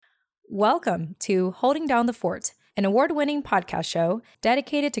Welcome to Holding Down the Fort, an award-winning podcast show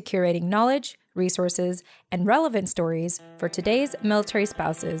dedicated to curating knowledge, resources, and relevant stories for today's military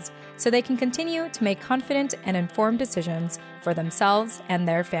spouses so they can continue to make confident and informed decisions for themselves and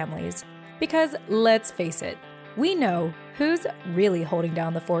their families. Because let's face it, we know who's really holding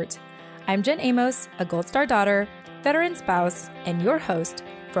down the fort. I'm Jen Amos, a Gold Star daughter, veteran spouse, and your host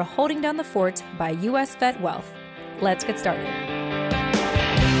for Holding Down the Fort by U.S. Vet Wealth. Let's get started.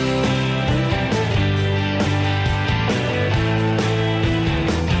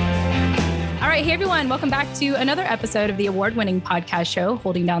 All right, hey everyone, welcome back to another episode of the award-winning podcast show,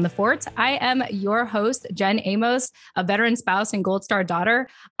 Holding Down the Fort. I am your host, Jen Amos, a veteran spouse and Gold Star daughter.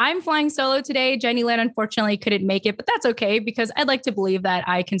 I'm flying solo today. Jenny Lynn unfortunately couldn't make it, but that's okay because I'd like to believe that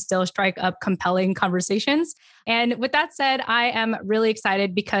I can still strike up compelling conversations. And with that said, I am really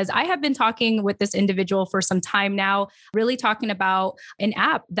excited because I have been talking with this individual for some time now, really talking about an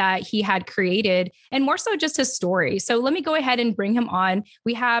app that he had created and more so just his story. So let me go ahead and bring him on.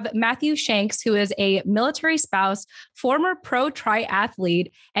 We have Matthew Shanks, who is a military spouse, former pro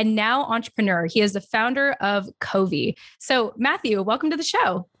triathlete, and now entrepreneur. He is the founder of Covey. So Matthew, welcome to the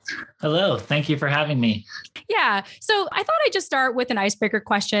show. Hello. Thank you for having me. Yeah. So I thought I'd just start with an icebreaker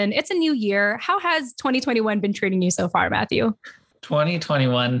question. It's a new year. How has 2021 been treating you so far, Matthew?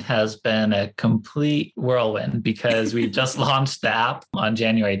 2021 has been a complete whirlwind because we just launched the app on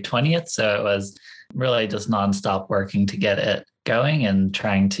January 20th. So it was really just nonstop working to get it going and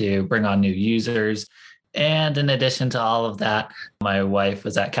trying to bring on new users. And in addition to all of that, my wife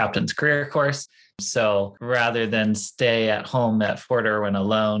was at Captain's Career Course. So rather than stay at home at Fort Irwin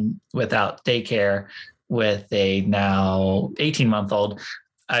alone without daycare with a now 18-month-old,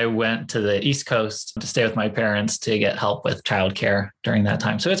 I went to the East Coast to stay with my parents to get help with childcare during that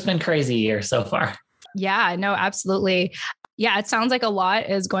time. So it's been a crazy year so far. Yeah, no, absolutely. Yeah, it sounds like a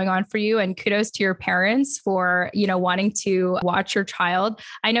lot is going on for you, and kudos to your parents for, wanting to watch your child.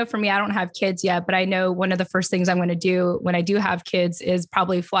 I know for me, I don't have kids yet, but I know one of the first things I'm going to do when I do have kids is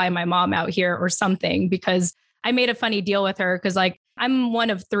probably fly my mom out here or something, because I made a funny deal with her because I'm one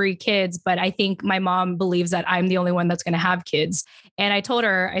of 3 kids, but I think my mom believes that I'm the only one that's going to have kids. And I told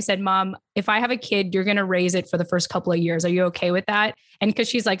her, I said, Mom, if I have a kid, you're going to raise it for the first couple of years. Are you okay with that? And because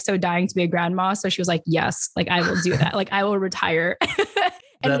she's so dying to be a grandma. So she was like, yes, I will do that. I will retire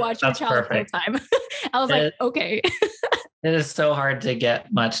and watch your child full time. I was like, okay. It is so hard to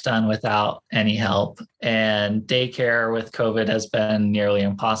get much done without any help. And daycare with COVID has been nearly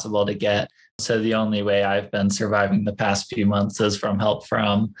impossible to get. So the only way I've been surviving the past few months is from help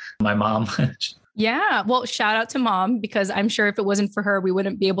from my mom. Yeah. Well, shout out to Mom, because I'm sure if it wasn't for her, we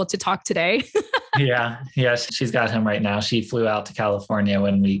wouldn't be able to talk today. Yeah. She's got him right now. She flew out to California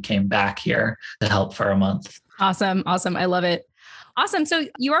when we came back here to help for a month. Awesome. I love it. Awesome. So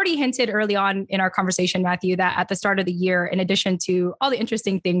you already hinted early on in our conversation, Matthew, that at the start of the year, in addition to all the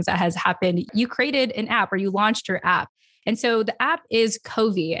interesting things that has happened, you created an app, or you launched your app. And so the app is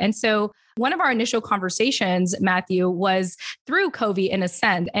Covey. And so one of our initial conversations, Matthew, was through Covey in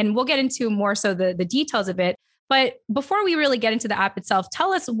Ascend. And we'll get into more so the details of it. But before we really get into the app itself,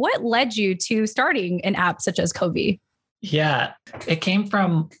 tell us what led you to starting an app such as Covey? Yeah, it came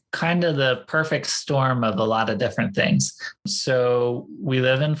from kind of the perfect storm of a lot of different things. So we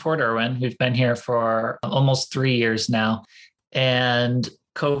live in Fort Irwin. We've been here for almost 3 years now. And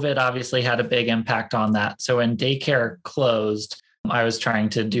COVID obviously had a big impact on that. So when daycare closed, I was trying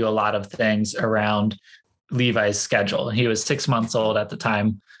to do a lot of things around Levi's schedule. He was 6 months old at the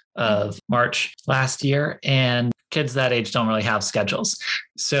time of March last year, and kids that age don't really have schedules.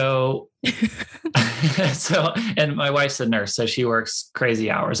 So, and my wife's a nurse, so she works crazy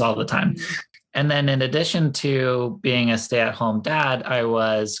hours all the time. And then in addition to being a stay-at-home dad, I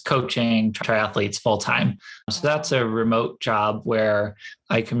was coaching triathletes full-time. So that's a remote job where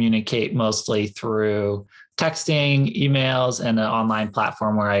I communicate mostly through texting, emails, and an online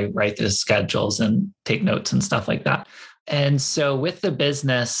platform where I write the schedules and take notes and stuff like that. And so with the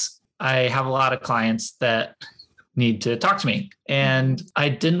business, I have a lot of clients that need to talk to me. And I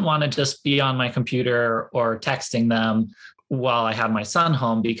didn't want to just be on my computer or texting them while I had my son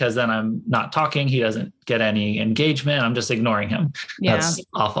home, because then I'm not talking. He doesn't get any engagement. I'm just ignoring him. Yeah. That's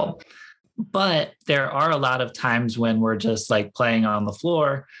awful. But there are a lot of times when we're just playing on the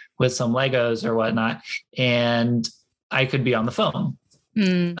floor with some Legos or whatnot, and I could be on the phone,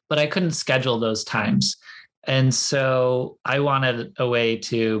 but I couldn't schedule those times. And so I wanted a way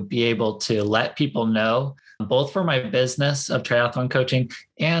to be able to let people know, both for my business of triathlon coaching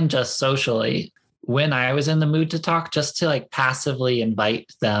and just socially, when I was in the mood to talk, just to passively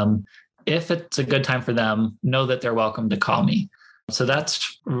invite them, if it's a good time for them, know that they're welcome to call me. So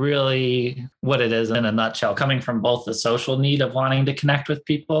that's really what it is in a nutshell, coming from both the social need of wanting to connect with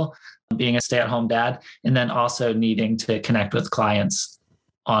people, being a stay-at-home dad, and then also needing to connect with clients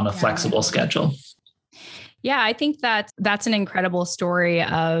on a flexible schedule. Yeah, I think that's an incredible story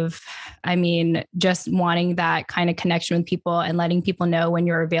of, just wanting that kind of connection with people and letting people know when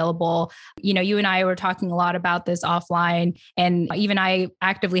you're available. You and I were talking a lot about this offline, and even I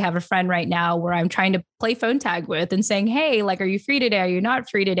actively have a friend right now where I'm trying to play phone tag with and saying, hey, like, are you free today? Are you not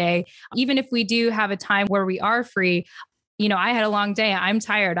free today? Even if we do have a time where we are free, I had a long day. I'm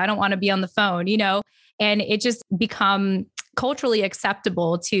tired. I don't want to be on the phone, and it just become culturally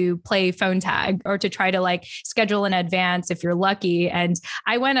acceptable to play phone tag or to try to like schedule in advance if you're lucky. And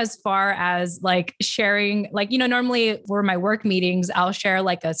I went as far as like sharing, like, normally for my work meetings, I'll share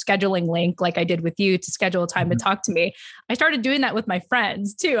like a scheduling link, like I did with you, to schedule a time to talk to me. I started doing that with my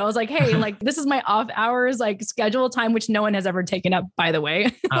friends too. I was like, hey, like, this is my off hours, like schedule time, which no one has ever taken up, by the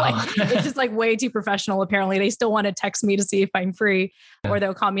way. It's just like way too professional. Apparently they still want to text me to see if I'm free, or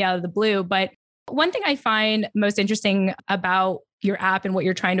they'll call me out of the blue. But one thing I find most interesting about your app and what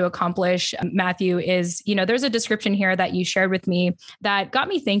you're trying to accomplish, Matthew, is, there's a description here that you shared with me that got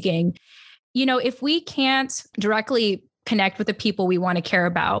me thinking, if we can't directly connect with the people we want to care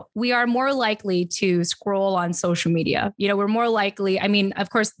about, we are more likely to scroll on social media. We're more likely, of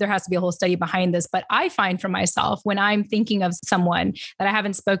course, there has to be a whole study behind this, but I find for myself, when I'm thinking of someone that I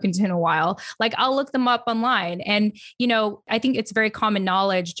haven't spoken to in a while, like I'll look them up online. And, I think it's very common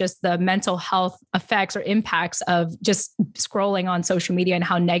knowledge, just the mental health effects or impacts of just scrolling on social media and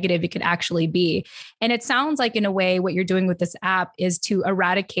how negative it could actually be. And it sounds like, in a way, what you're doing with this app is to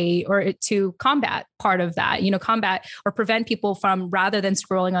eradicate or to combat part of that, combat or prevent people from, rather than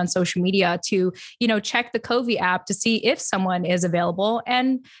scrolling on social media, to, check the Covey app to see if someone is available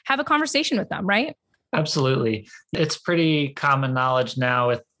and have a conversation with them, right? Absolutely. It's pretty common knowledge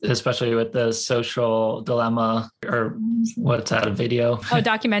now, especially with the social dilemma, or what's that, a video? Oh,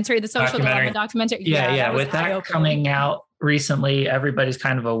 documentary, the social dilemma documentary. Yeah. With that coming out recently, everybody's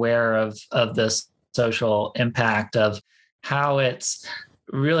kind of aware of this social impact of how it's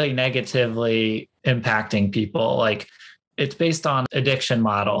really negatively impacting people. Like, it's based on addiction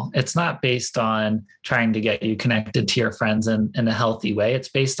model. It's not based on trying to get you connected to your friends in a healthy way. It's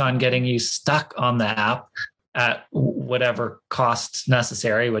based on getting you stuck on the app at whatever cost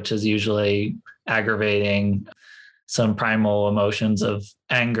necessary, which is usually aggravating some primal emotions of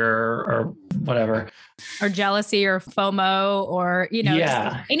anger or whatever. Or jealousy or FOMO or,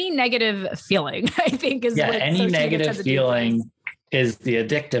 just any negative feeling, I think is what any negative feeling is the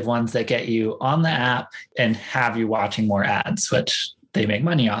addictive ones that get you on the app and have you watching more ads, which they make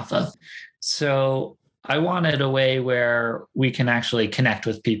money off of. So I wanted a way where we can actually connect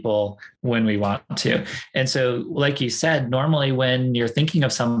with people when we want to. And so, like you said, normally when you're thinking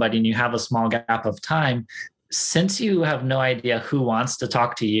of somebody and you have a small gap of time, since you have no idea who wants to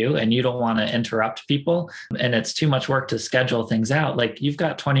talk to you and you don't want to interrupt people, and it's too much work to schedule things out, like you've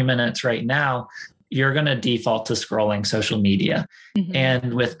got 20 minutes right now, you're going to default to scrolling social media. Mm-hmm.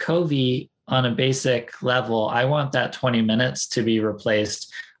 And with Covey, on a basic level, I want that 20 minutes to be replaced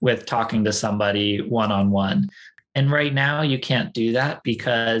with talking to somebody one-on-one. And right now you can't do that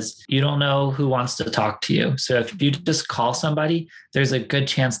because you don't know who wants to talk to you. So if you just call somebody, there's a good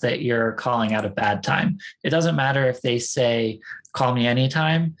chance that you're calling at a bad time. It doesn't matter if they say, call me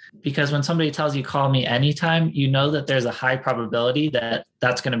anytime, because when somebody tells you call me anytime, you know that there's a high probability that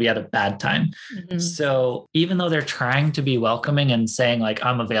that's going to be at a bad time. Mm-hmm. So even though they're trying to be welcoming and saying like,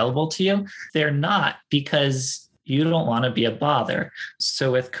 I'm available to you, they're not, because you don't want to be a bother.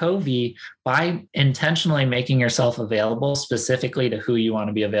 So with Covey, by intentionally making yourself available specifically to who you want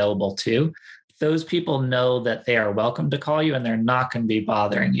to be available to, those people know that they are welcome to call you and they're not going to be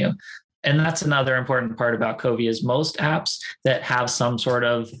bothering you. And that's another important part about Covey, is most apps that have some sort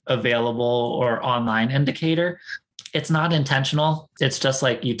of available or online indicator, it's not intentional. It's just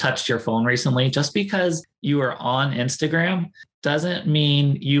like you touched your phone recently. Just because you are on Instagram doesn't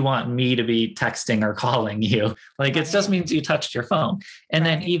mean you want me to be texting or calling you. Like, it just means you touched your phone. And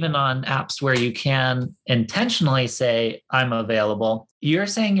then even on apps where you can intentionally say, I'm available, you're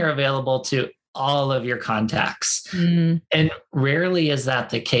saying you're available to all of your contacts. Mm. And rarely is that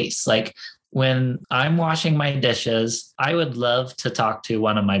the case. Like, when I'm washing my dishes, I would love to talk to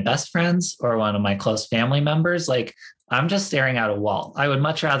one of my best friends or one of my close family members. Like, I'm just staring at a wall. I would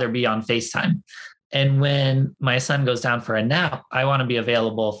much rather be on FaceTime. And when my son goes down for a nap, I want to be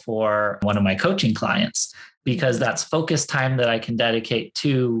available for one of my coaching clients, because that's focused time that I can dedicate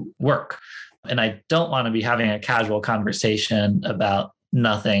to work. And I don't want to be having a casual conversation about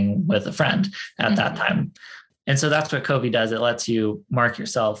nothing with a friend at that time. And so that's what Covey does. It lets you mark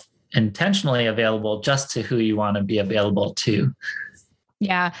yourself intentionally available just to who you want to be available to.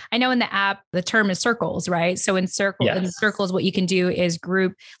 Yeah. I know in the app, the term is circles, right? So in circles, what you can do is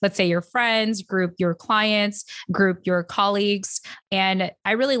group, let's say your friends, group your clients, group your colleagues. And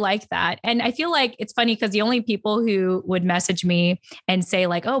I really like that. And I feel like it's funny because the only people who would message me and say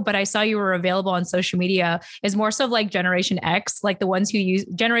like, oh, but I saw you were available on social media is more so like Generation X, like the ones who use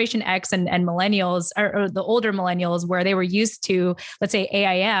Generation X and millennials or the older millennials where they were used to, let's say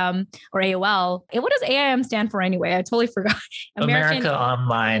AIM or AOL. And what does AIM stand for anyway? I totally forgot. America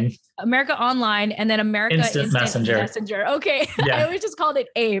Online, and then America Instant Messenger. Okay. Yeah. I always just called it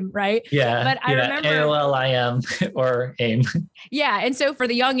AIM, right? Yeah. But I remember AOL or AIM. Yeah. And so for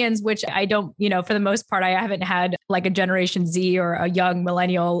the youngins, which I don't, for the most part, I haven't had like a Generation Z or a young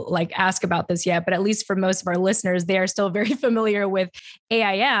millennial like ask about this yet, but at least for most of our listeners, they are still very familiar with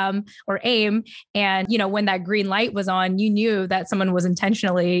AIM or AIM. And, when that green light was on, you knew that someone was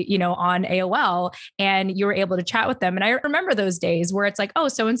intentionally, on AOL and you were able to chat with them. And I remember those days where it's like, oh,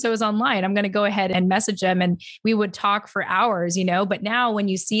 so-and-so is online. I'm going to go ahead and message them. And we would talk for hours, but now when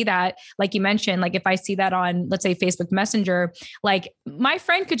you see that, like you mentioned, like if I see that on, let's say Facebook Messenger, like my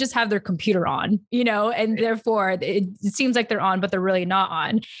friend could just have their computer on, and therefore it seems like they're on, but they're really not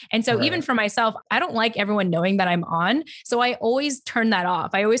on. And so even for myself, I don't like everyone knowing that I'm on. So I always turn that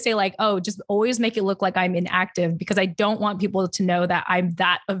off. I always say like, oh, just always make it look like I'm inactive because I don't want people to know that I'm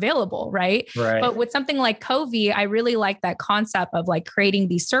that available. Right. But with something like Covey, I really like that concept of like creating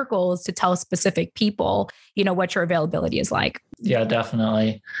these circles to tell specific people, what your availability is like. Yeah,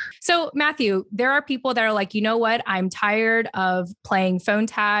 definitely. So Matthew, there are people that are like, you know what? I'm tired of playing phone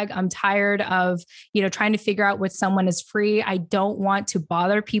tag. I'm tired of, trying to figure out what someone is free. I don't want to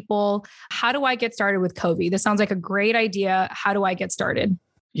bother people. How do I get started with Covey? This sounds like a great idea. How do I get started?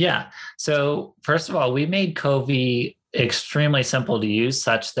 Yeah. So first of all, we made Covey extremely simple to use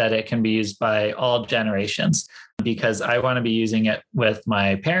such that it can be used by all generations because I want to be using it with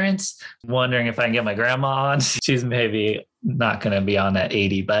my parents, wondering if I can get my grandma on. She's maybe not going to be on at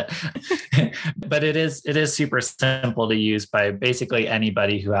 80, but it is super simple to use by basically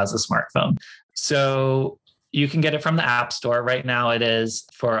anybody who has a smartphone. So you can get it from the App Store. Right now it is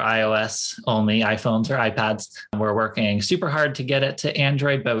for iOS only, iPhones or iPads. We're working super hard to get it to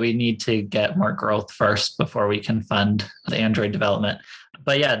Android, but we need to get more growth first before we can fund the Android development.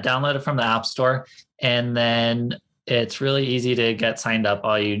 But yeah, download it from the App Store. And then it's really easy to get signed up.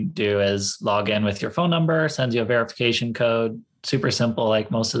 All you do is log in with your phone number, sends you a verification code. Super simple, like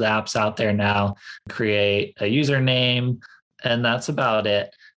most of the apps out there now. Create a username, and that's about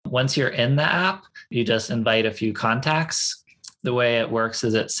it. Once you're in the app, you just invite a few contacts. The way it works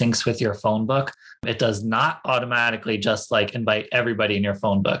is it syncs with your phone book. It does not automatically just like invite everybody in your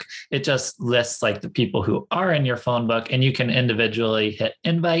phone book. It just lists like the people who are in your phone book, and you can individually hit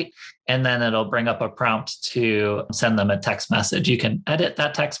invite, and then it'll bring up a prompt to send them a text message. You can edit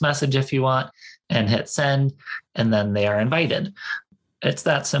that text message if you want and hit send, and then they are invited. It's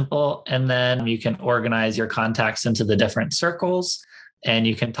that simple. And then you can organize your contacts into the different circles. And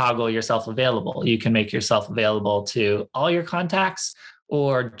you can toggle yourself available. You can make yourself available to all your contacts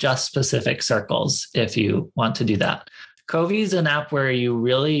or just specific circles if you want to do that. Covey is an app where you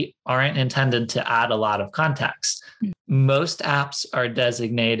really aren't intended to add a lot of contacts. Most apps are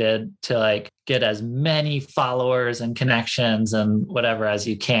designated to like get as many followers and connections and whatever as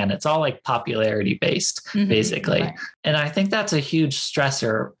you can. It's all like popularity based, basically. Right. And I think that's a huge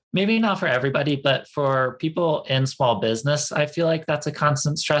stressor. Maybe not for everybody, but for people in small business, I feel like that's a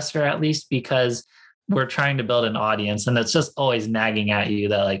constant stressor, at least because we're trying to build an audience and it's just always nagging at you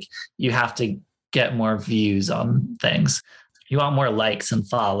that like you have to get more views on things. You want more likes and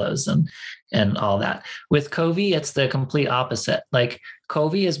follows and all that. With Covey, it's the complete opposite. Like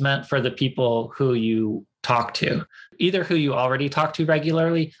Covey is meant for the people who you talk to, either who you already talk to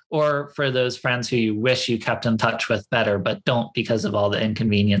regularly or for those friends who you wish you kept in touch with better, but don't because of all the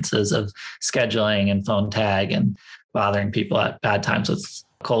inconveniences of scheduling and phone tag and bothering people at bad times with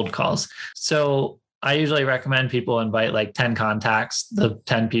cold calls. So I usually recommend people invite like 10 contacts, the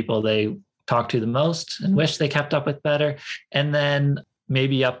 10 people they talk to the most and wish they kept up with better, and then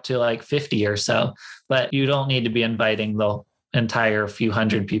maybe up to like 50 or so. But you don't need to be inviting the entire few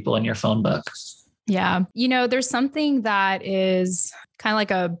hundred people in your phone book. Yeah. There's something that is kind of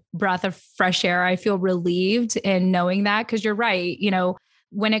like a breath of fresh air. I feel relieved in knowing that because you're right.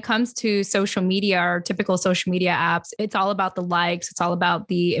 when it comes to social media or typical social media apps, it's all about the likes. It's all about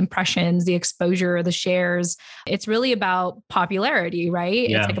the impressions, the exposure, the shares. It's really about popularity, right?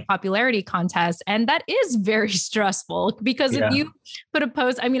 Yeah. It's like a popularity contest. And that is very stressful because if you put a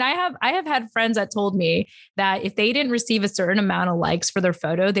post, I mean, I have had friends that told me that if they didn't receive a certain amount of likes for their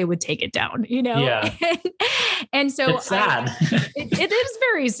photo, they would take it down, you know? Yeah. And so it's sad. It is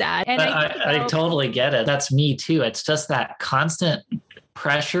very sad. And but I totally get it. That's me too. It's just that constant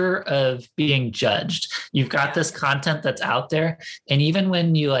pressure of being judged. You've got this content that's out there. And even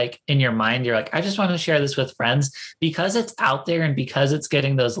when you like in your mind, you're like, I just want to share this with friends, because it's out there and because it's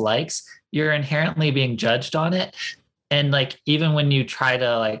getting those likes, you're inherently being judged on it. And like, even when you try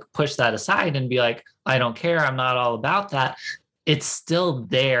to like push that aside and be like, I don't care, I'm not all about that, it's still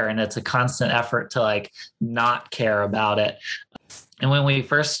there. And it's a constant effort to like not care about it. And when we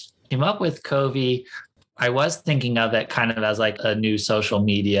first came up with Covey, I was thinking of it kind of as like a new social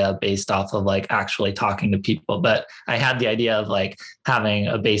media based off of like actually talking to people. But I had the idea of like having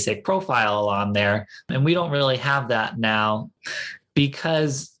a basic profile on there. And we don't really have that now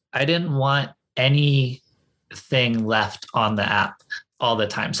because I didn't want anything left on the app all the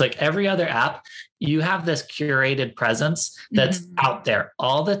time. So like every other app, you have this curated presence that's out there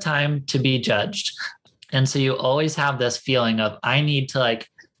all the time to be judged. And so you always have this feeling of, I need to like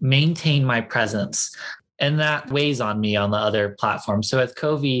maintain my presence. And that weighs on me on the other platforms. So with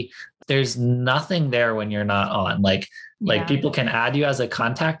Covey, there's nothing there when you're not on. Like people can add you as a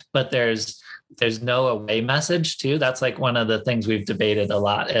contact, but there's no away message too. That's like one of the things we've debated a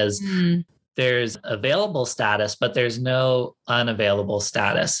lot is there's available status, but there's no unavailable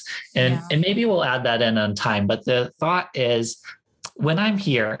status. And maybe we'll add that in on time. But the thought is when I'm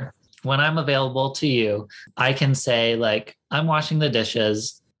here, when I'm available to you, I can say like, I'm washing the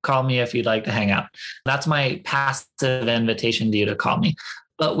dishes. Call me if you'd like to hang out. That's my passive invitation to you to call me.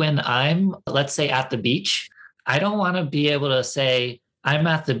 But when I'm, let's say, at the beach, I don't want to be able to say, I'm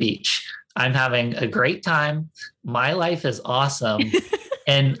at the beach. I'm having a great time. My life is awesome.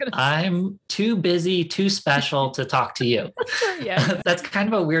 And I'm too busy, too special to talk to you. That's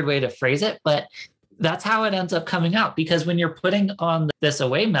kind of a weird way to phrase it, but that's how it ends up coming out. Because when you're putting on this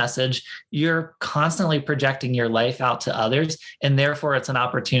away message, you're constantly projecting your life out to others. And therefore, it's an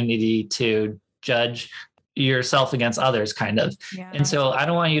opportunity to judge yourself against others kind of. And so I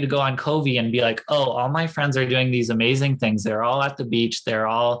don't want you to go on Covey and be like, oh, all my friends are doing these amazing things. They're all at the beach. They're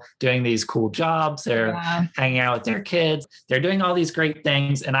all doing these cool jobs. They're hanging out with their kids. They're doing all these great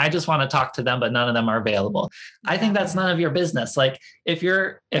things. And I just want to talk to them, but none of them are available. I think that's none of your business. Like if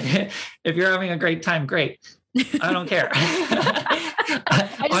you're having a great time, great. I don't care.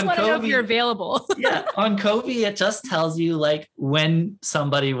 I just want to know if you're available. On Covey, it just tells you like when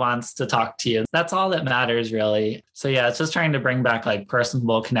somebody wants to talk to you. That's all that matters really. So yeah, it's just trying to bring back like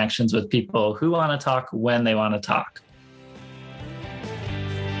personable connections with people who want to talk when they want to talk.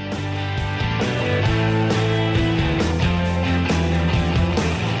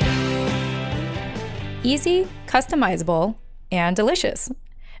 Easy, customizable, and delicious.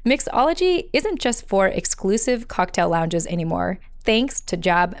 Mixology isn't just for exclusive cocktail lounges anymore, thanks to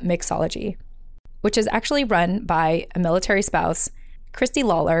Jab Mixology, which is actually run by a military spouse, Christy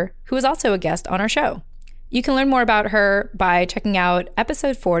Lawler, who is also a guest on our show. You can learn more about her by checking out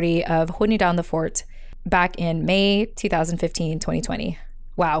episode 40 of Holding Down the Fort back in May 2015-2020.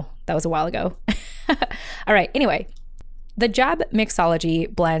 Wow, that was a while ago. All right, anyway. The Jab Mixology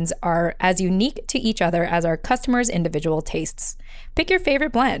blends are as unique to each other as our customers' individual tastes. Pick your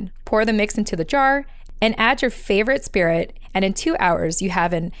favorite blend, pour the mix into the jar, and add your favorite spirit, and in 2 hours, you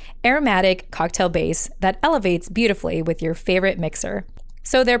have an aromatic cocktail base that elevates beautifully with your favorite mixer.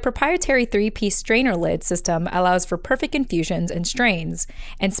 So their proprietary 3-piece strainer lid system allows for perfect infusions and strains,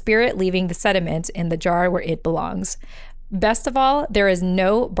 and spirit leaving the sediment in the jar where it belongs. Best of all, there is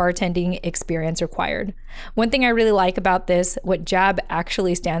no bartending experience required. One thing I really like about this, what JAB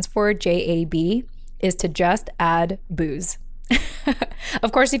actually stands for, JAB, is to just add booze.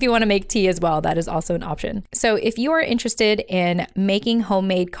 Of course, if you want to make tea as well, that is also an option. So if you are interested in making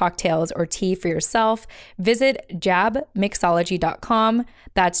homemade cocktails or tea for yourself, visit jabmixology.com.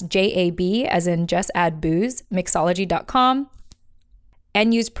 That's JAB as in just add booze, mixology.com,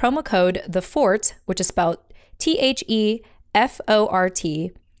 and use promo code THEFORT, which is spelled THEFORT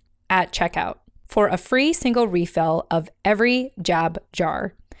at checkout for a free single refill of every Jab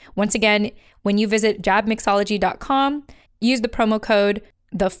jar. Once again, when you visit jabmixology.com, use the promo code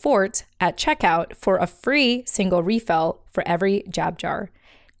THEFORT at checkout for a free single refill for every Jab jar.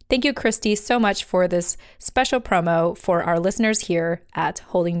 Thank you, Christy, so much for this special promo for our listeners here at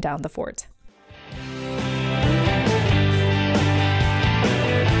Holding Down the Fort.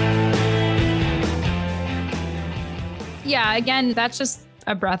 Yeah, again, that's just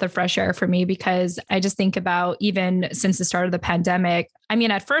a breath of fresh air for me, because I just think about, even since the start of the pandemic, I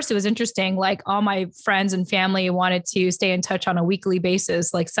mean, at first it was interesting. Like, all my friends and family wanted to stay in touch on a weekly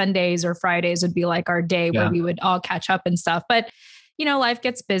basis. Like Sundays or Fridays would be like our day where we would all catch up and stuff. But life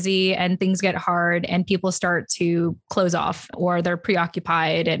gets busy and things get hard and people start to close off, or they're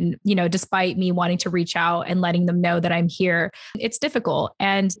preoccupied. And, despite me wanting to reach out and letting them know that I'm here, it's difficult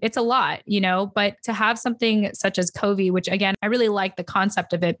and it's a lot, but to have something such as Covey, which again, I really like the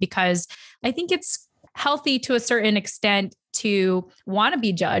concept of it, because I think it's healthy to a certain extent to want to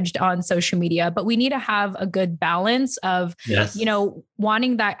be judged on social media, but we need to have a good balance of,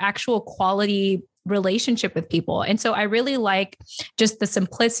 wanting that actual quality relationship with people. And so I really like just the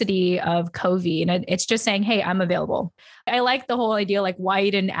simplicity of Covey. And it's just saying, hey, I'm available. I like the whole idea, like why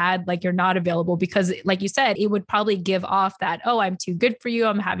you didn't add like you're not available, because like you said, it would probably give off that, oh, I'm too good for you,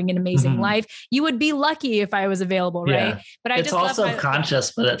 I'm having an amazing life. You would be lucky if I was available, right? But it's also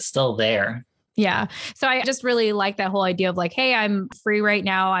conscious, but it's still there. Yeah. So I just really like that whole idea of like, hey, I'm free right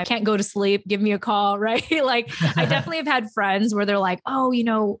now. I can't go to sleep. Give me a call, right? Like I definitely have had friends where they're like, oh,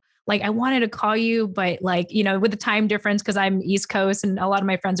 like I wanted to call you, but like, with the time difference, because I'm East Coast and a lot of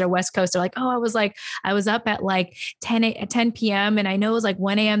my friends are West Coast, they're like, oh, I was up at like 10 PM and I know it was like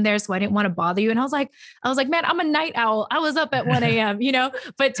 1 AM there. So I didn't want to bother you. And I was like, man, I'm a night owl. I was up at 1 AM,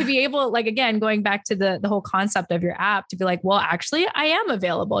 but to be able, like, again, going back to the whole concept of your app, to be like, well, actually I am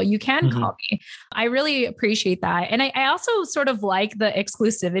available. You can call me. I really appreciate that. And I also sort of like the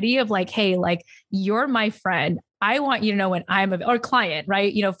exclusivity of like, hey, like you're my friend. I want you to know when I'm or client,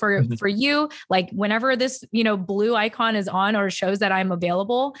 right? For you, like whenever this, blue icon is on or shows that I'm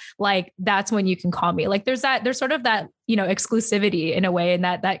available, like that's when you can call me. Like there's sort of that, exclusivity in a way, and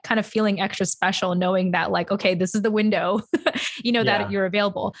that kind of feeling extra special, knowing that like, okay, this is the window, that you're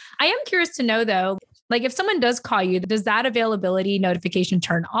available. I am curious to know though, like if someone does call you, does that availability notification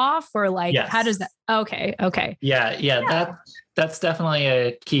turn off, or like, how does that? Okay. Yeah. That's definitely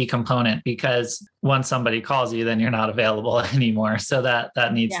a key component, because once somebody calls you, then you're not available anymore. So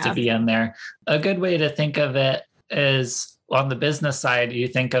that needs to be in there. A good way to think of it is on the business side, you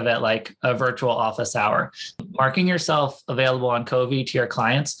think of it like a virtual office hour. Marking yourself available on Covey to your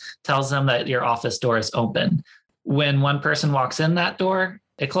clients tells them that your office door is open. When one person walks in that door,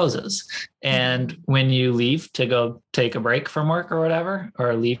 it closes. And when you leave to go take a break from work or whatever,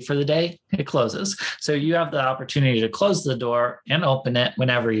 or leave for the day, it closes. So you have the opportunity to close the door and open it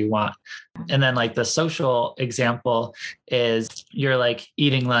whenever you want. And then like the social example is you're like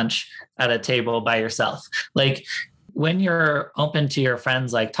eating lunch at a table by yourself. Like when you're open to your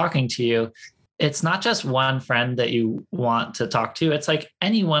friends, like talking to you, it's not just one friend that you want to talk to. It's like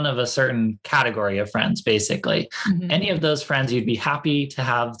any one of a certain category of friends, basically. Any of those friends, you'd be happy to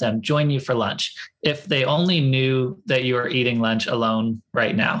have them join you for lunch. If they only knew that you were eating lunch alone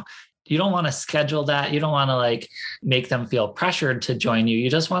right now, you don't want to schedule that. You don't want to like make them feel pressured to join you. You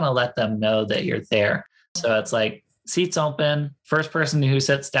just want to let them know that you're there. So it's like seats open, first person who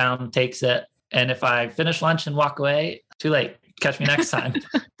sits down takes it. And if I finish lunch and walk away, too late. Catch me next time.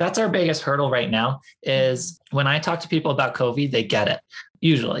 That's our biggest hurdle right now, is when I talk to people about Covey, they get it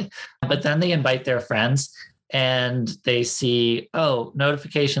usually, but then they invite their friends and they see, oh,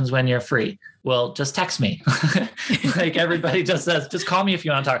 notifications when you're free. Well, just text me. Like everybody just says, just call me if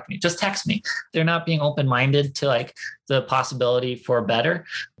you want to talk to me. Just text me. They're not being open-minded to like the possibility for better.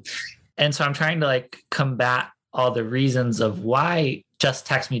 And so I'm trying to like combat all the reasons of why just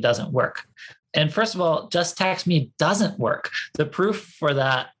text me doesn't work. And first of all, just text me doesn't work. The proof for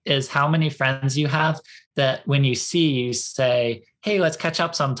that is how many friends you have that when you see, you say, hey, let's catch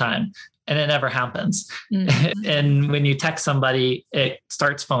up sometime. And it never happens. And when you text somebody, it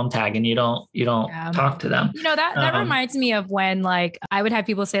starts phone tag and you don't talk to them. That reminds me of when like I would have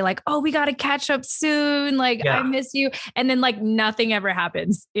people say like, oh, we got to catch up soon. Like I miss you. And then like nothing ever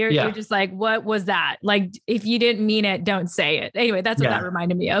happens. You're just like, what was that? Like, if you didn't mean it, don't say it. Anyway, that's what that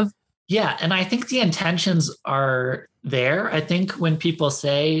reminded me of. Yeah. And I think the intentions are there. I think when people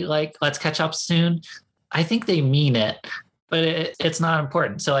say like, let's catch up soon, I think they mean it, but it's not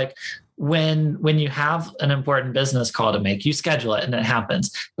important. So like when you have an important business call to make, you schedule it and it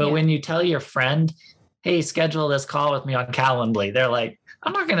happens. But when you tell your friend, hey, schedule this call with me on Calendly, they're like,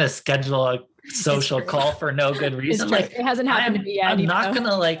 I'm not going to schedule a social call for no good reason. Like it hasn't happened to me yet. I'm not going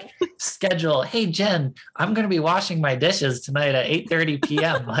to like schedule, hey, Jen, I'm going to be washing my dishes tonight at 8:30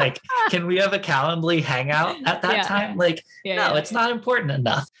 PM. Like, can we have a Calendly hangout at that time? Like, no, it's not important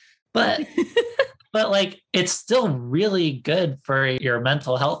enough. But but like, it's still really good for your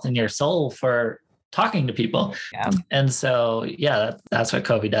mental health and your soul for talking to people. And so, that's what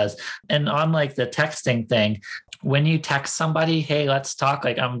Covey does. And on like the texting thing, when you text somebody, hey, let's talk,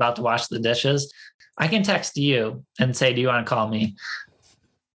 like I'm about to wash the dishes, I can text you and say, do you want to call me?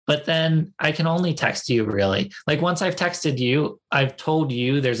 But then I can only text you really. Like once I've texted you, I've told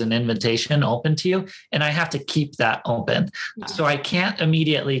you there's an invitation open to you, and I have to keep that open. Yeah. So I can't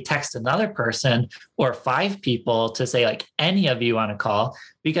immediately text another person or 5 people to say like, any of you want to call,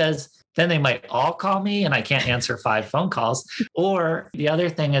 because then they might all call me and I can't answer 5 phone calls. Or the other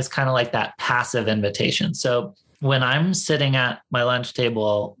thing is kind of like that passive invitation. So when I'm sitting at my lunch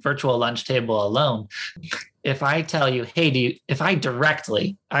table, virtual lunch table alone, if I tell you, hey, if I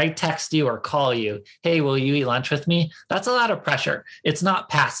text you or call you, hey, will you eat lunch with me? That's a lot of pressure. It's not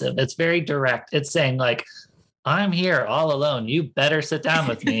passive. It's very direct. It's saying like, I'm here all alone. You better sit down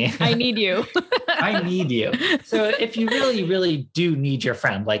with me. I need you. I need you. So if you really, really do need your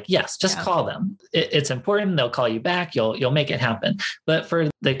friend, like, yes, just call them. It's important. They'll call you back. You'll make it happen. But for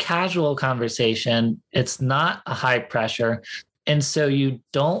the casual conversation, it's not a high pressure. And so you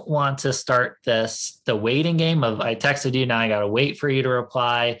don't want to start the waiting game of I texted you, now I got to wait for you to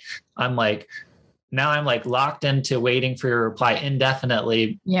reply. I'm like locked into waiting for your reply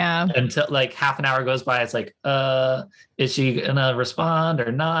indefinitely. Yeah. Until like half an hour goes by. It's like, is she gonna respond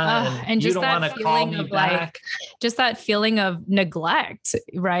or not? And you just don't want to call me back. Just that feeling of neglect,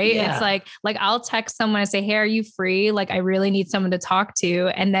 right? Yeah. It's like I'll text someone and say, hey, are you free? Like, I really need someone to talk to.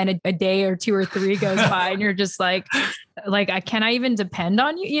 And then a day or 2 or 3 goes by and you're just like, can I even depend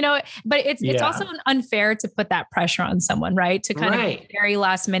on you? You know, but it's also unfair to put that pressure on someone, right? To kind of very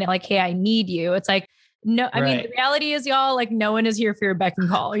last minute, like, hey, I need you. It's like, no, I mean, the reality is y'all, like no one is here for your beck and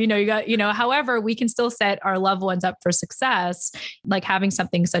call, however, we can still set our loved ones up for success, like having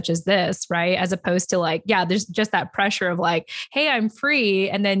something such as this, right? As opposed to like, there's just that pressure of like, hey, I'm free.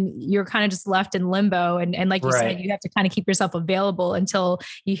 And then you're kind of just left in limbo. And like you said, you have to kind of keep yourself available until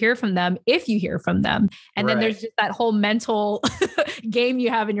you hear from them, if you hear from them. And then there's just that whole mental game you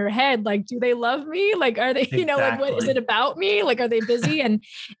have in your head. Like, do they love me? Like, are they, like, what is it about me? Like, are they busy? And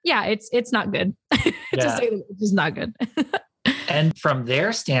it's not good. To say it's just not good. And from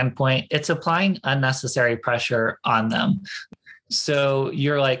their standpoint, it's applying unnecessary pressure on them. So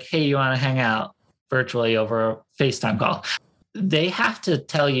you're like, hey, you want to hang out virtually over a FaceTime call? They have to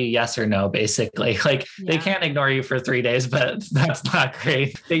tell you yes or no, basically. Like they can't ignore you for 3 days, but that's not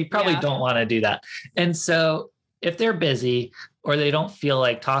great. They probably don't want to do that. And so if they're busy or they don't feel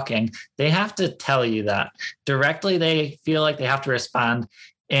like talking, they have to tell you that directly. They feel like they have to respond.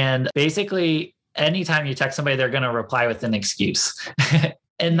 And basically, anytime you text somebody, they're going to reply with an excuse.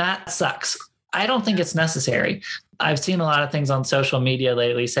 And that sucks. I don't think it's necessary. I've seen a lot of things on social media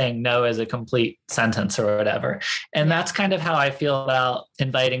lately saying no as a complete sentence or whatever. And that's kind of how I feel about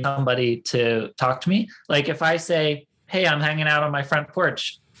inviting somebody to talk to me. Like if I say, hey, I'm hanging out on my front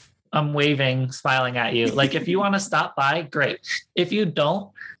porch, I'm waving, smiling at you. Like if you want to stop by, great. If you don't,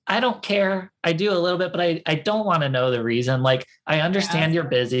 I don't care. I do a little bit, but I don't want to know the reason. Like I understand you're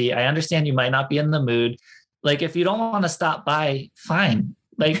busy. I understand you might not be in the mood. Like if you don't want to stop by, fine.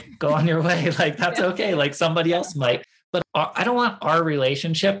 Like go on your way. Like that's okay. Like somebody else might. But I don't want our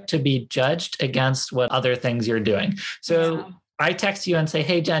relationship to be judged against what other things you're doing. So I text you and say,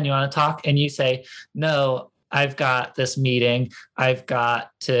 hey, Jen, you want to talk? And you say, no, I've got this meeting. I've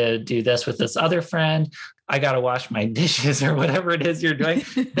got to do this with this other friend. I got to wash my dishes or whatever it is you're doing.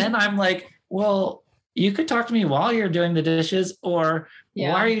 Then I'm like, well, you could talk to me while you're doing the dishes, or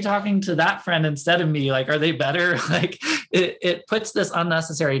why are you talking to that friend instead of me? Like, are they better? Like it puts this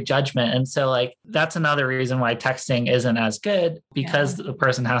unnecessary judgment. And so like, that's another reason why texting isn't as good, because the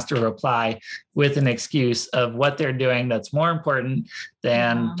person has to reply with an excuse of what they're doing that's more important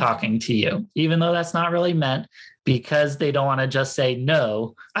than talking to you, even though that's not really meant, because they don't want to just say,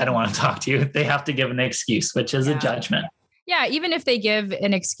 no, I don't want to talk to you. They have to give an excuse, which is a judgment. Yeah, even if they give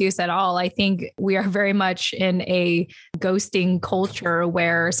an excuse at all, I think we are very much in a ghosting culture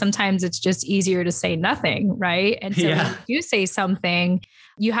where sometimes it's just easier to say nothing, right? And so when you say something,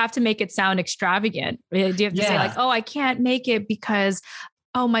 you have to make it sound extravagant. You have to say like, oh, I can't make it because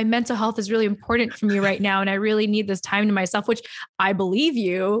my mental health is really important for me right now. And I really need this time to myself, which I believe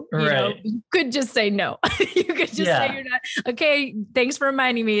you, you could just say no. You could just say you're not, okay, thanks for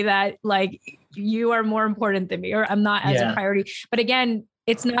reminding me that like you are more important than me, or I'm not as a priority. But again,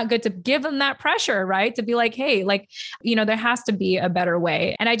 it's not good to give them that pressure, right? To be like, hey, like, there has to be a better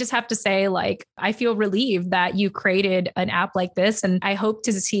way. And I just have to say, like, I feel relieved that you created an app like this, and I hope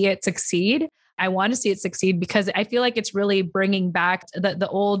to see it succeed. I want to see it succeed because I feel like it's really bringing back the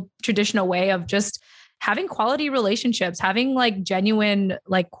old traditional way of just having quality relationships, having like genuine,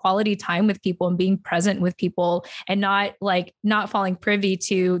 like quality time with people and being present with people and not falling privy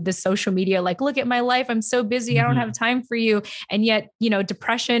to the social media. Like, look at my life. I'm so busy. I don't have time for you. And yet,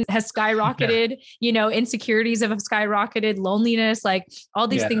 depression has skyrocketed, insecurities have skyrocketed, loneliness, like all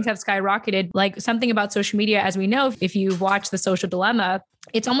these things have skyrocketed. Like something about social media, as we know, if you watch The Social Dilemma,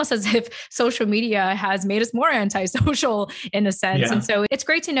 it's almost as if social media has made us more antisocial in a sense. Yeah. And so it's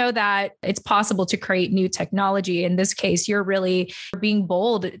great to know that it's possible to create new technology. In this case, you're really being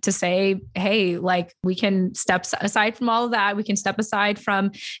bold to say, hey, like we can step aside from all of that. We can step aside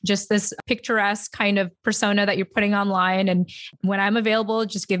from just this picturesque kind of persona that you're putting online. And when I'm available,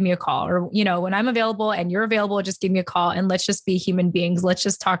 just give me a call. Or, when I'm available and you're available, just give me a call and let's just be human beings. Let's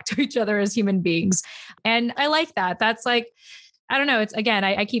just talk to each other as human beings. And I like that. That's like, I don't know. It's again,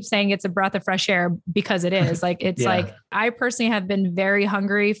 I keep saying it's a breath of fresh air because it is like, it's like, I personally have been very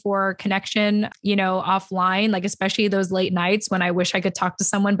hungry for connection, offline, like especially those late nights when I wish I could talk to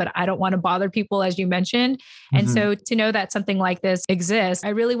someone, but I don't want to bother people, as you mentioned. And so to know that something like this exists, I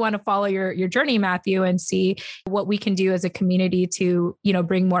really want to follow your journey, Matthew, and see what we can do as a community to,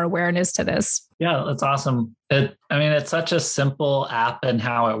 bring more awareness to this. Yeah, that's awesome. It's such a simple app and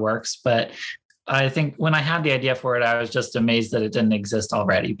how it works, but I think when I had the idea for it, I was just amazed that it didn't exist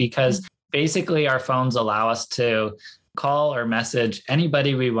already, because basically our phones allow us to call or message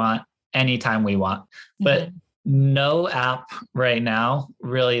anybody we want, anytime we want. But no app right now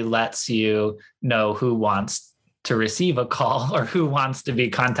really lets you know who wants to receive a call or who wants to be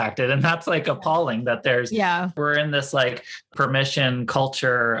contacted. And that's like appalling that we're in this like permission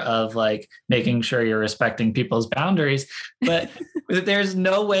culture of like making sure you're respecting people's boundaries, but there's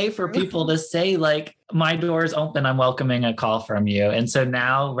no way for people to say like, my door is open, I'm welcoming a call from you. And so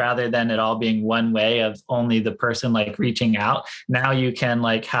now, rather than it all being one way of only the person like reaching out, now you can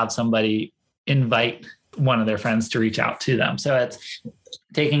like have somebody invite one of their friends to reach out to them. So it's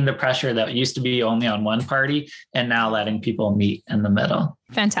taking the pressure that used to be only on one party and now letting people meet in the middle.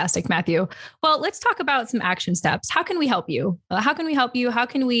 Fantastic, Matthew. Well, let's talk about some action steps. How can we help you? How can we help you? How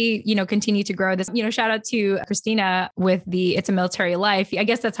can we, continue to grow this? Shout out to Christina with the It's a Military Life. I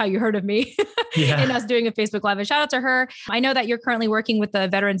guess that's how you heard of me and us doing a Facebook Live. And shout out to her. I know that you're currently working with the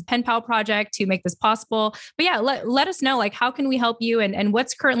Veterans Pen Pal Project to make this possible. But yeah, let us know, like, how can we help you and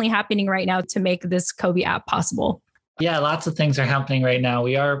what's currently happening right now to make this Covey app possible? Yeah, lots of things are happening right now.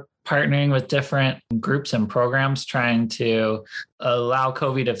 We are partnering with different groups and programs trying to allow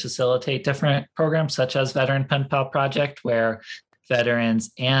Covey to facilitate different programs, such as Veteran Pen Pal Project, where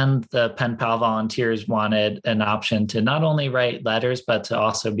veterans and the Pen Pal volunteers wanted an option to not only write letters, but to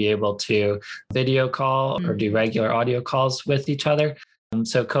also be able to video call or do regular audio calls with each other.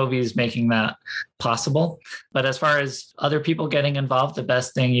 So Covey is making that possible. But as far as other people getting involved, the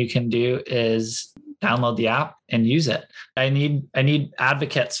best thing you can do is download the app and use it. I need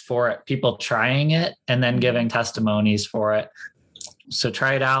advocates for it, people trying it and then giving testimonies for it. So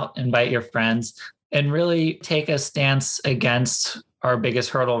try it out, invite your friends, and really take a stance against our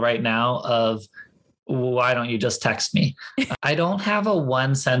biggest hurdle right now of, why don't you just text me? I don't have a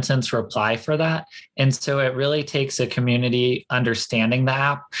one sentence reply for that. And so it really takes a community understanding the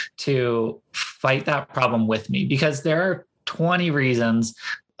app to fight that problem with me, because there are 20 reasons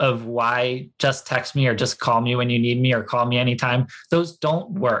of why just text me or just call me when you need me or call me anytime. Those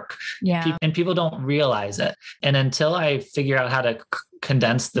don't work. Yeah. And people don't realize it. And until I figure out how to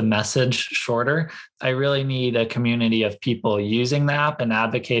condense the message shorter, I really need a community of people using the app and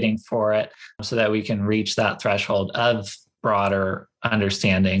advocating for it so that we can reach that threshold of broader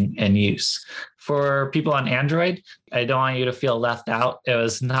understanding and use. For people on Android, I don't want you to feel left out. It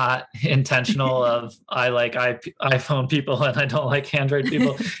was not intentional of I like iPhone people and I don't like Android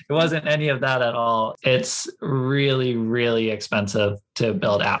people. It wasn't any of that at all. It's really, really expensive to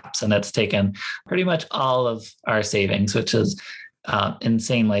build apps, and it's taken pretty much all of our savings, which is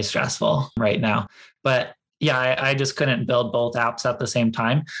insanely stressful right now. But yeah, I just couldn't build both apps at the same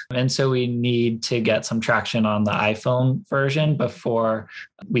time. And so we need to get some traction on the iPhone version before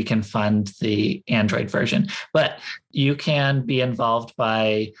we can fund the Android version. But you can be involved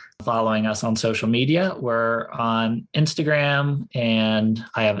by following us on social media. We're on Instagram, and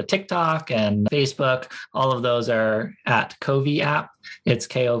I have a TikTok and Facebook. All of those are at Covey app. It's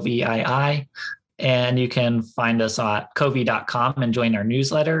Kovii. And you can find us at covey.com and join our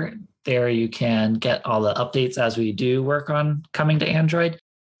newsletter. There you can get all the updates as we do work on coming to Android.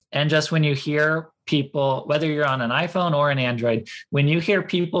 And just when you hear people, whether you're on an iPhone or an Android, when you hear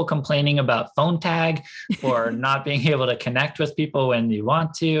people complaining about phone tag or not being able to connect with people when you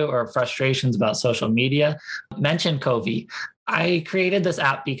want to, or frustrations about social media, mention Covey. I created this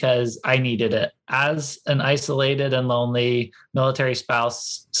app because I needed it as an isolated and lonely military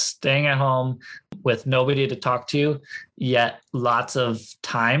spouse staying at home with nobody to talk to, yet lots of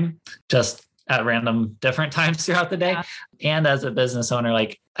time just at random different times throughout the day. Yeah. And as a business owner,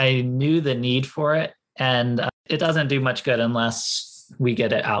 like I knew the need for it, and it doesn't do much good unless we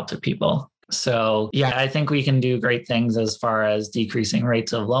get it out to people. So yeah, I think we can do great things as far as decreasing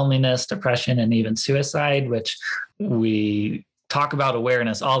rates of loneliness, depression, and even suicide, which we talk about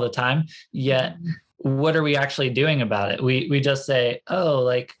awareness all the time. Yet, what are we actually doing about it? We just say, oh,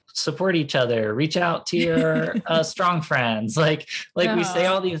 like support each other, reach out to your strong friends. Like we say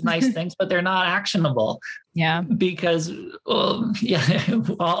all these nice things, but they're not actionable. Yeah. Because, all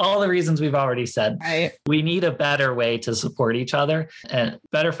the reasons we've already said. Right. We need a better way to support each other and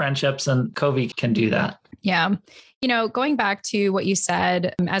better friendships, and Covey can do that. Yeah. Going back to what you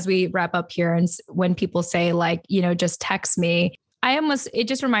said as we wrap up here, and when people say like, just text me, it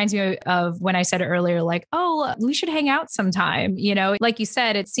just reminds me of when I said earlier, like, oh, we should hang out sometime. Like you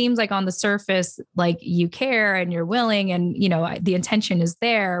said, it seems like on the surface, like you care and you're willing and, the intention is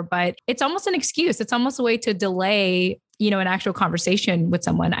there, but it's almost an excuse. It's almost a way to delay an actual conversation with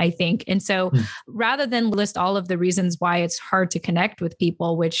someone, I think. And so rather than list all of the reasons why it's hard to connect with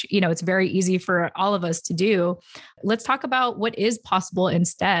people, which, it's very easy for all of us to do, let's talk about what is possible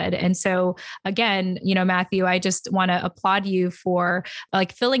instead. And so again, Matthew, I just want to applaud you for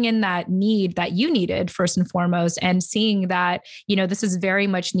like filling in that need that you needed first and foremost, and seeing that, this is very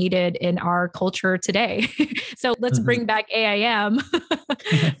much needed in our culture today. So let's bring back AIM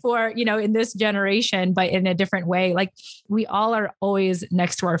for, in this generation, but in a different way. Like we all are always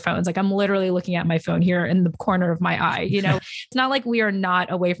next to our phones. Like I'm literally looking at my phone here in the corner of my eye, it's not like we are not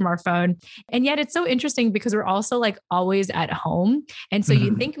away from our phone. And yet it's so interesting because we're also like always at home. And so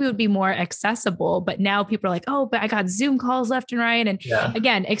you'd think we would be more accessible, but now people are like, oh, but I got Zoom calls left and right. And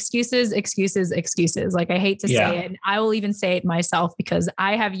again, excuses. Like I hate to say it. And I will even say it myself because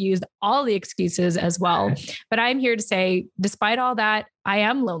I have used all the excuses as well. But I'm here to say, despite all that, I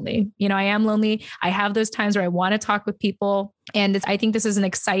am lonely. I am lonely. I have those times where I want to talk with people. And I think this is an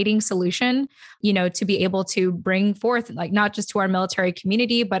exciting solution, to be able to bring forth, like not just to our military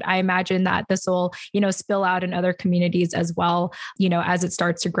community, but I imagine that this will, spill out in other communities as well, as it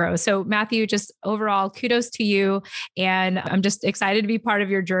starts to grow. So Matthew, just overall kudos to you. And I'm just excited to be part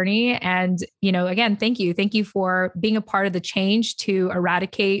of your journey. And, again, thank you. Thank you for being a part of the change to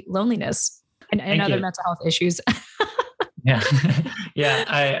eradicate loneliness and other mental health issues. Yeah. Yeah.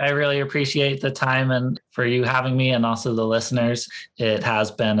 I really appreciate the time and for you having me, and also the listeners. It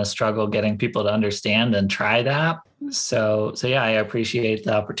has been a struggle getting people to understand and try the app. So yeah, I appreciate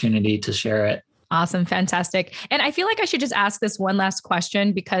the opportunity to share it. Awesome. Fantastic. And I feel like I should just ask this one last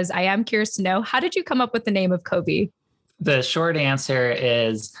question because I am curious to know, how did you come up with the name of Covey? The short answer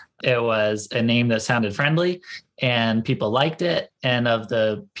is it was a name that sounded friendly and people liked it. And of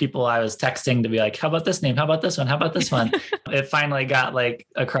the people I was texting to be like, how about this name? How about this one? How about this one? It finally got like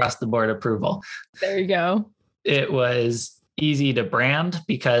across the board approval. There you go. It was easy to brand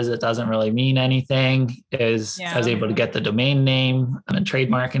because it doesn't really mean anything. I was able to get the domain name and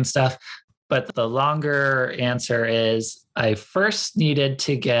trademark and stuff. But the longer answer is I first needed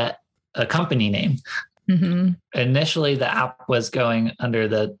to get a company name. Mm-hmm. Initially, the app was going under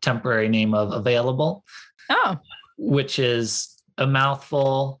the temporary name of Available, which is a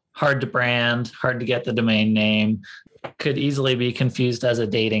mouthful, hard to brand, hard to get the domain name, could easily be confused as a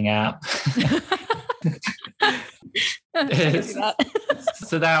dating app.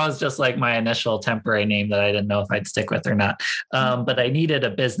 So that was just like my initial temporary name that I didn't know if I'd stick with or not. But I needed a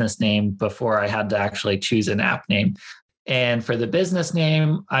business name before I had to actually choose an app name. And for the business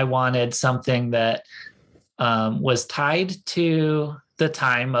name, I wanted something that was tied to the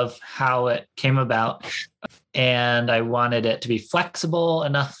time of how it came about. And I wanted it to be flexible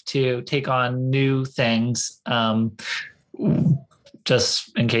enough to take on new things,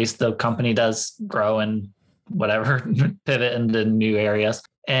 just in case the company does grow and whatever, pivot into new areas,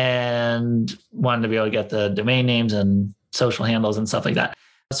 and wanted to be able to get the domain names and social handles and stuff like that.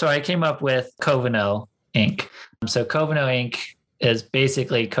 So I came up with Covino Inc. So Covino Inc. is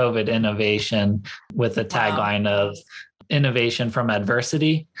basically COVID innovation with a tagline of innovation from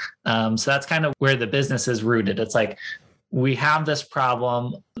adversity. So that's kind of where the business is rooted. It's like, we have this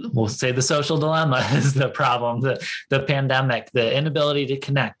problem. We'll say the social dilemma is the problem, the pandemic, the inability to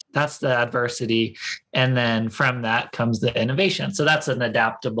connect. That's the adversity. And then from that comes the innovation. So that's an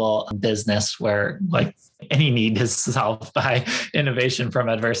adaptable business where like any need is solved by innovation from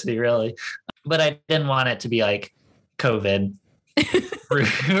adversity, really. But I didn't want it to be like COVID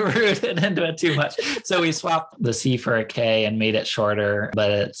rooted into it too much. So we swapped the C for a K and made it shorter,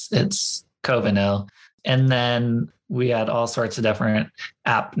 but it's Covino. And then we had all sorts of different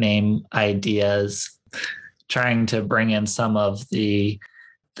app name ideas, trying to bring in some of the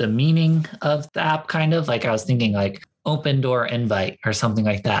meaning of the app, kind of like I was thinking like open door invite or something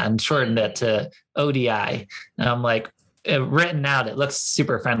like that, and shortened it to ODI. And I'm like, written out, it looks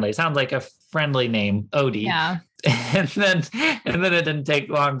super friendly. It sounds like a friendly name, Odie. Yeah. And then it didn't take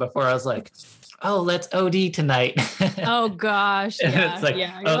long before I was like, oh, let's OD tonight. Oh gosh. And Yeah. it's like,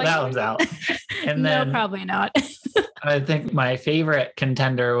 oh, like, that one's out. And then no, probably not. I think my favorite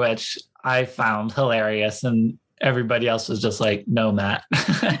contender, which I found hilarious, and everybody else was just like, no, Matt.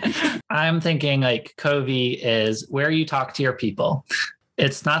 I'm thinking like Covey is where you talk to your people.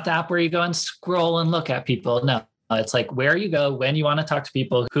 It's not the app where you go and scroll and look at people. No, it's like where you go when you want to talk to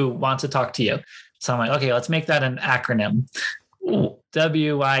people who want to talk to you. So I'm like, okay, let's make that an acronym.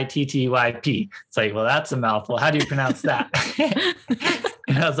 WYTTYP. It's like, well, that's a mouthful. How do you pronounce that?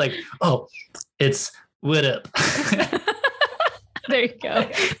 And I was like, oh, it's what up. There you go.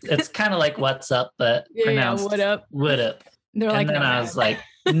 It's kind of like what's up, but pronounced what up. What up. They're and like, then no, I was like,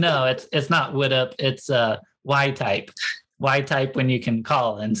 no, it's not what up. It's Y type. Y type when you can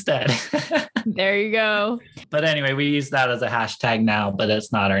call instead. There you go. But anyway, we use that as a hashtag now, but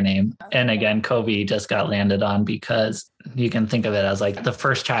it's not our name. And again, Covey just got landed on because you can think of it as like the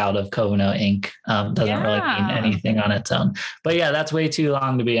first child of Covino Inc. Doesn't really mean anything on its own. But yeah, that's way too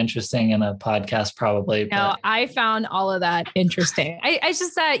long to be interesting in a podcast, probably. No, I found all of that interesting. I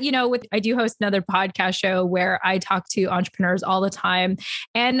just that, I do host another podcast show where I talk to entrepreneurs all the time.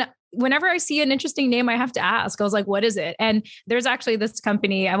 And whenever I see an interesting name, I have to ask. I was like, what is it? And there's actually this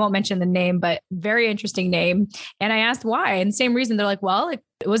company, I won't mention the name, but very interesting name. And I asked why. And same reason. They're like, well, it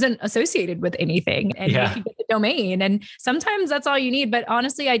wasn't associated with anything, and you could get the domain. And sometimes that's all you need. But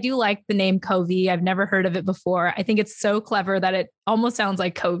honestly, I do like the name Covey. I've never heard of it before. I think it's so clever that it almost sounds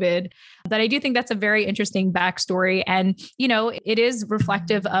like COVID, that I do think that's a very interesting backstory. And, it is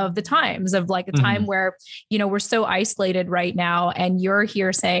reflective of the times of like a time where, we're so isolated right now. And you're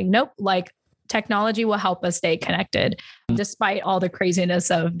here saying, nope, like technology will help us stay connected despite all the craziness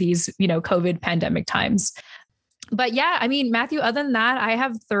of these, COVID pandemic times. But yeah, I mean, Matthew, other than that, I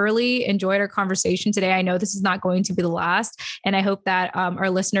have thoroughly enjoyed our conversation today. I know this is not going to be the last, and I hope that our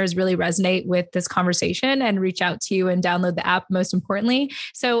listeners really resonate with this conversation and reach out to you and download the app, most importantly.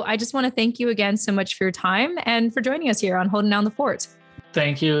 So I just want to thank you again so much for your time and for joining us here on Holding Down the Fort.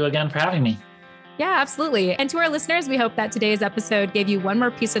 Thank you again for having me. Yeah, absolutely. And to our listeners, we hope that today's episode gave you one more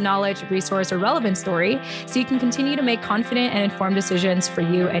piece of knowledge, resource, or relevant story so you can continue to make confident and informed decisions for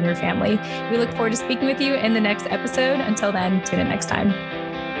you and your family. We look forward to speaking with you in the next episode. Until then, tune in next time.